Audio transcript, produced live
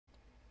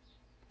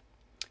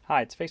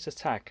Hi, it's Faceless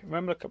Tech.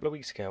 Remember a couple of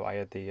weeks ago I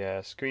had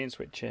the screen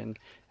switching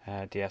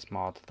DS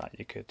mod that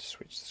you could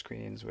switch the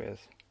screens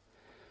with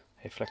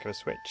a flick of a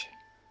switch.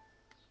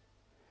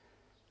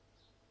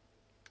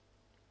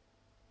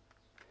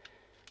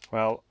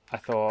 Well, I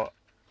thought,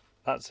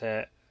 that's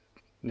it,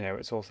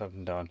 it's all said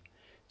and done.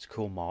 It's a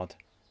cool mod.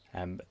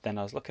 But then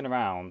I was looking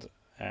around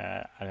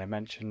and I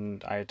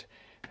mentioned I'd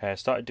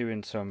started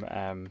doing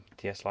some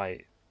DS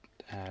Lite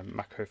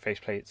macro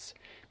faceplates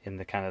in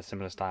the kind of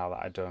similar style that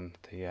I'd done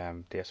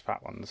the DS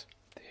Fat ones,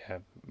 the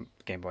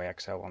Gameboy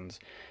XL ones,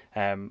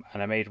 and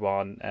I made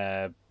one,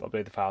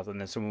 uploaded the files, and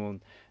then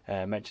someone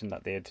mentioned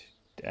that they had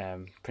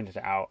printed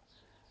it out,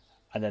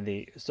 and then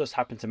they just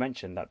happened to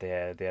mention that they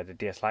had a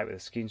DS Lite with a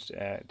screen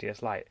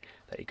DS Lite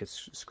that you could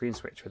screen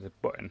switch with a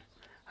button,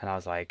 and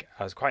I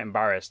was quite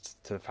embarrassed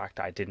to the fact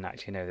that I didn't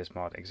actually know this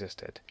mod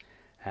existed,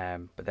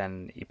 but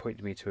then he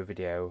pointed me to a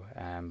video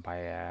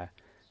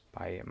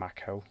by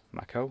Makho,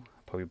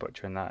 probably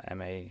butchering that,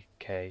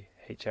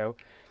 Makho,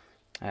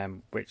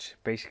 which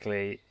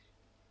basically,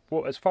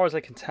 well, as far as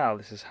I can tell,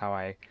 this is how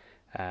I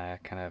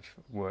kind of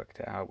worked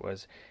it out,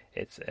 was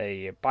it's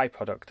a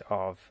byproduct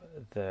of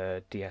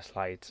the DS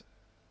Lite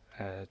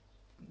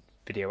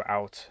video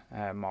out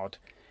mod.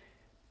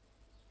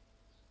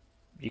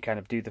 You kind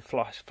of do the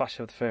flash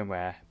of the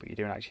firmware, but you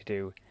don't actually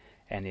do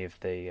any of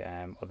the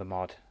other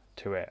mod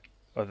to it,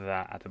 other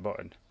than add the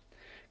button.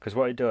 Because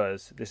what it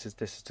does, this is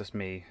just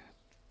me,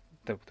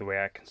 the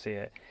way I can see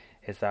it,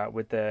 is that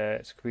with the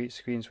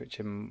screen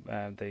switching,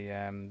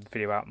 the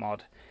video out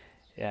mod,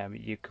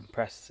 you can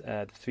press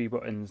the three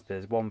buttons.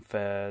 There's one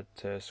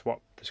to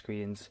swap the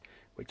screens,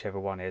 whichever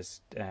one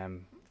is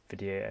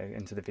video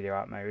into the video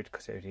out mode,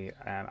 because it only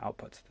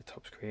outputs the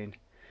top screen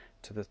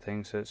to the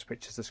thing, so it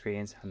switches the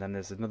screens. And then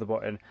there's another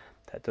button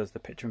that does the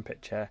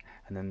picture-in-picture,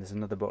 and then there's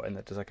another button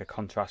that does like a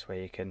contrast, where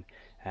you can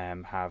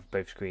have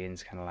both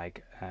screens kind of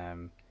like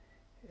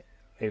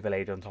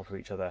overlaid on top of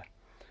each other.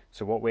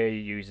 So what we're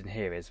using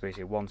here is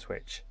basically one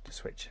switch to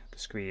switch the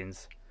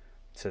screens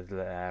to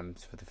the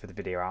for the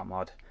video out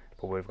mod,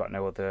 but we've got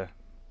no other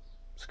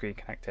screen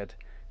connected.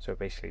 So it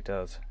basically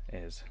has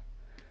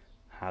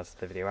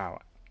the video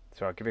out.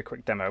 So I'll give you a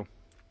quick demo.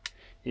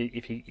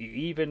 If you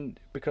even,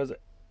 because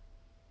it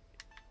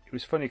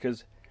was funny,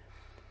 because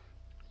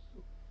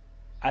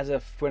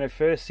when I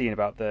first seen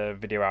about the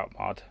video out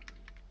mod,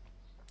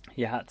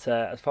 you had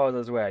to, as far as I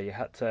was aware, you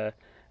had to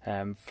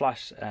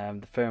flash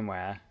the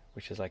firmware,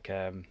 which is like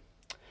the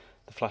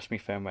Flash Me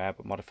firmware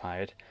but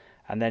modified,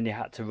 and then you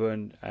had to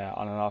run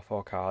on an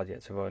R4 card. You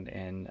had to run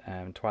in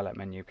Twilight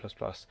Menu++.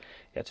 You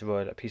had to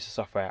run a piece of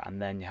software,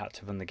 and then you had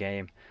to run the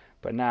game.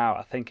 But now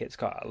I think it's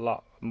got a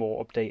lot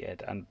more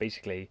updated, and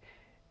basically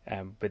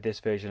with this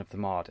version of the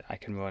mod, I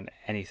can run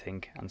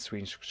anything and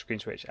screen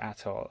switch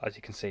at all. As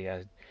you can see,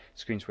 I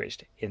screen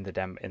switched in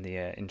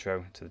the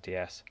intro to the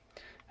DS.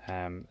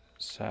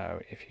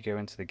 So if you go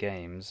into the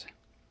games,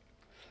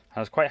 I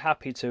was quite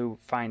happy to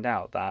find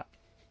out that,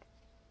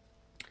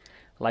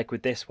 like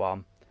with this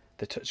one,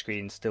 the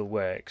touchscreen still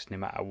works no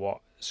matter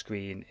what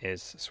screen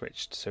is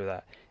switched, so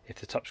that if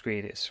the top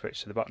screen is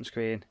switched to the bottom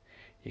screen,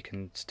 you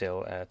can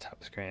still tap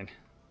the screen.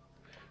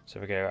 So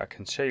if we go, I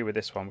can show you with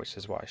this one, which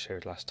is what I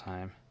showed last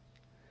time.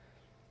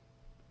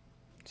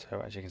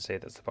 So as you can see,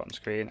 that's the bottom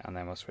screen, and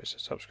then we'll switch to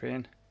the top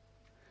screen,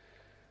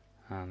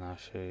 and I'll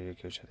show you,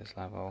 go to this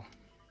level.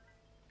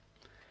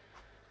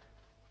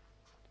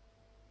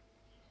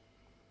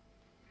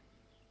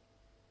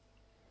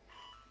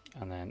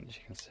 And then, as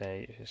you can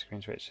see, if you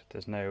screen switch,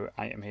 there's no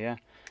item here,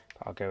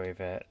 but I'll go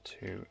over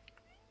to,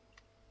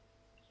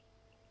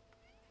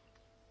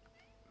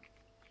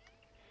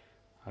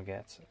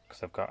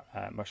 because I've got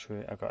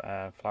mushroom, I've got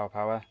flower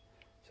power,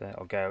 so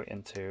it'll go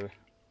into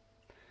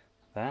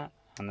that,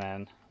 and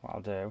then what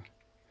I'll do,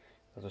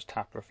 I'll just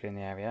tap roughly in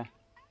the area,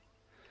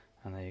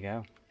 and there you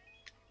go,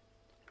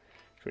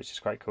 which is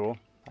quite cool.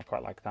 I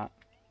quite like that.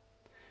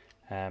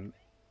 I'll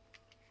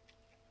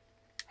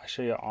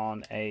show you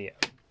on a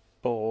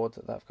board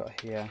that I've got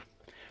here.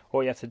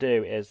 All you have to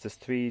do is, there's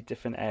three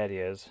different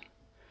areas.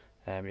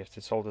 You have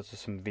to solder to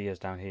some vias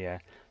down here.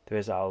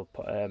 I'll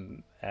put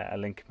a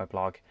link in my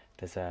blog.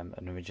 There's an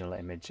original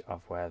image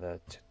of where the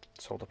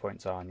solder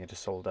points are, and you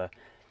just solder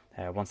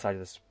one side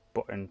of this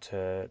button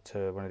to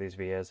one of these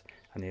vias,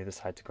 and the other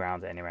side to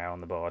ground anywhere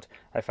on the board.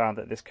 I found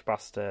that this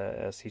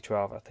capacitor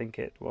C12, I think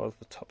it was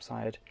the top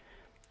side,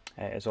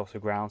 is also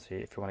ground, so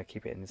if you want to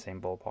keep it in the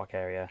same ballpark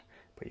area,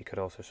 but you could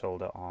also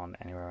solder on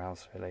anywhere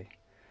else really.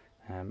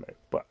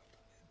 But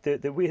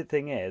the weird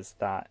thing is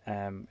that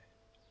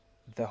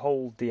the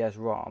whole DS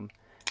ROM,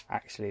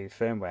 actually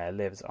firmware,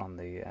 lives on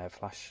the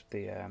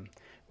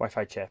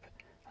Wi-Fi chip,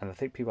 and I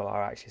think people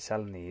are actually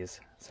selling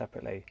these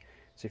separately.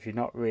 So if you're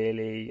not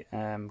really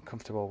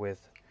comfortable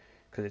with,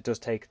 because it does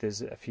take,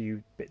 there's a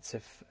few bits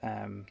of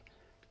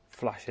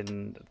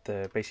flashing,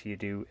 basically you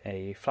do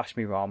a Flash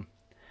Me ROM,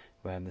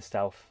 when the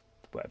stealth,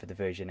 whatever the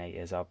version 8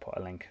 is, I'll put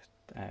a link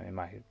in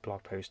my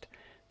blog post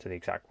to the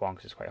exact one,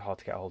 because it's quite hard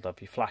to get a hold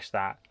of. You flash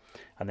that,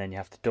 and then you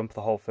have to dump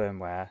the whole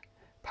firmware,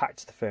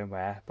 patch the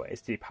firmware, but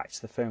it's to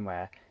patch the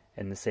firmware,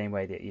 in the same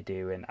way that you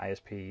do an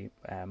ISP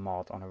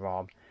mod on a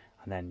ROM,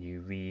 and then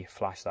you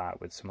re-flash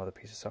that with some other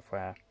piece of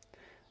software,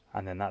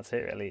 and then that's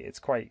it really. It's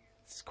quite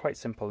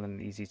simple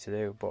and easy to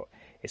do, but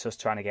it's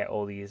just trying to get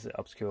all these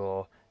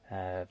obscure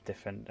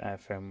different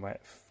firmware,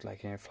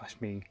 like, you know, Flash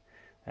Me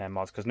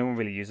mods, because no one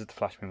really uses the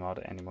Flash Me mod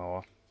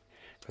anymore.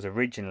 Because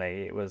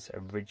originally,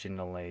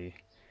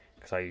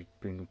 because I've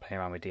been playing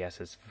around with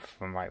DSs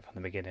from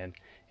the beginning,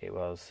 it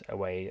was a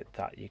way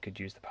that you could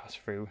use the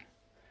pass-through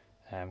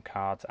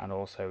cards, and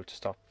also to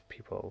stop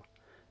people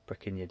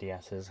bricking your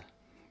DSs,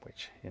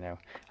 which, you know,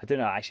 I don't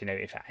actually know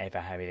if it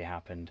ever really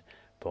happened,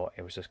 but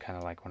it was just kind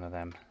of like one of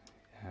them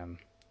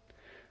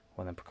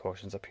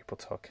precautions that people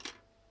took.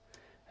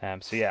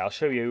 So yeah, I'll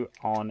show you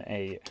on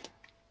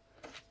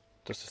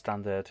just a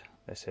standard.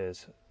 This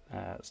is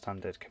a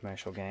standard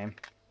commercial game,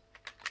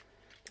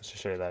 just to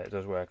show you that it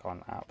does work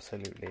on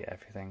absolutely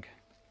everything.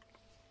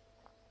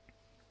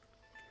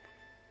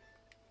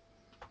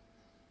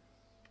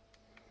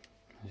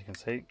 As you can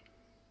see,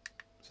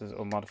 this is an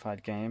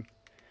unmodified game,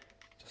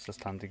 just a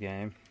standard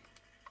game,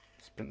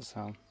 Splinter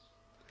Cell.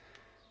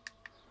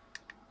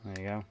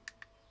 There you go.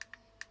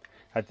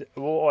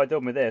 What I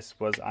done with this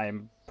was I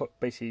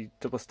basically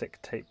double stick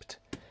taped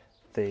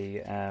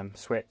the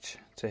switch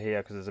to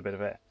here, because there's a bit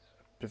of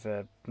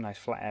a nice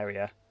flat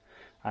area,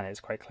 and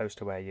it's quite close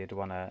to where you'd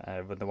want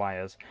to run the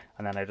wires.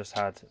 And then I just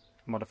had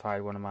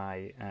modified one of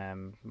my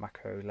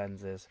macro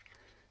lenses,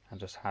 and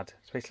just had,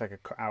 it's basically like a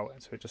cutout,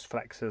 so it just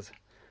flexes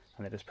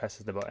and it just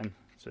presses the button.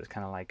 So it's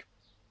kind of like,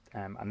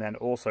 and then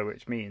also,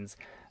 which means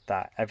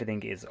that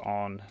everything is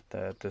on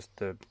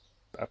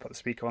I put the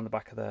speaker on the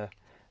back of the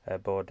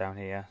board down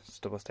here,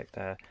 just double stick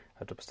there,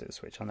 I double stick the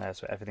switch on there,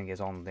 so everything is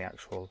on the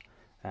actual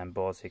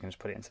board, so you can just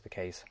put it into the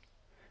case,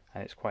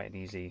 and it's quite a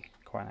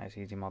nice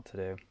easy mod to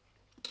do.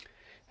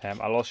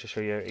 I'll also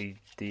show you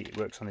it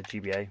works on the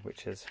GBA,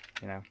 which is,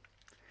 you know,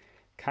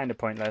 kind of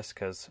pointless,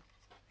 because,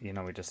 you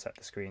know, we just set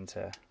the screen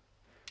to,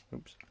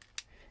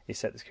 you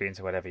set the screen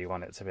to whatever you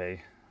want it to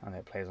be, and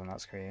it plays on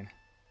that screen.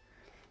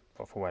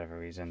 But for whatever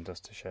reason,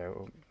 just to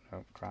show,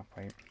 oh crap,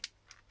 wait,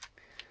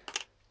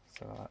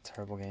 so that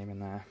terrible game in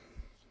there.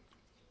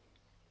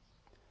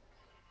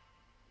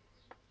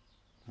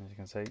 As you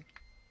can see,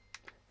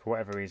 for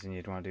whatever reason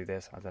you'd want to do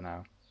this, I don't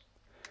know,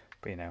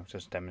 but, you know,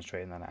 just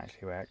demonstrating that it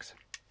actually works.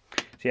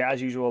 So yeah,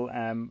 as usual,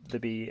 there'll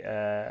be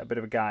a bit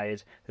of a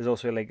guide. There's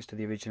also links to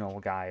the original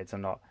guides.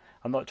 I'm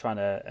not trying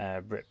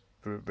to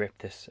rip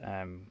this,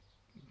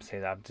 say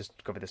that I've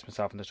discovered this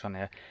myself. I'm just trying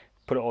to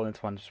put it all into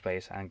one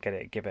space and give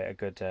it a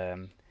good,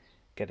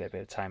 get it a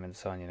bit of time in the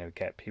sun. You know,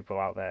 get people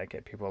out there,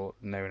 get people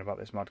knowing about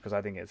this mod, because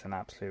I think it's an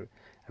absolute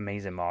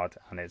amazing mod,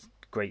 and it's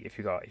great if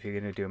you're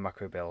going to do a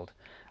macro build.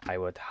 I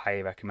would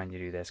highly recommend you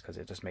do this, because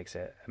it just makes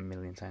it a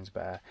million times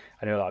better.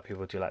 I know a lot of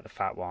people do like the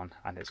fat one,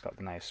 and it's got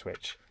the nice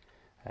switch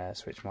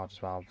mod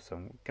as well. So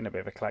I'm getting a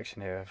bit of a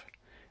collection here of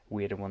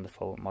weird and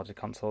wonderful modded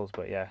consoles.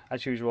 But yeah,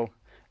 as usual,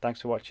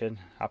 thanks for watching.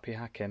 Happy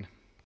hacking.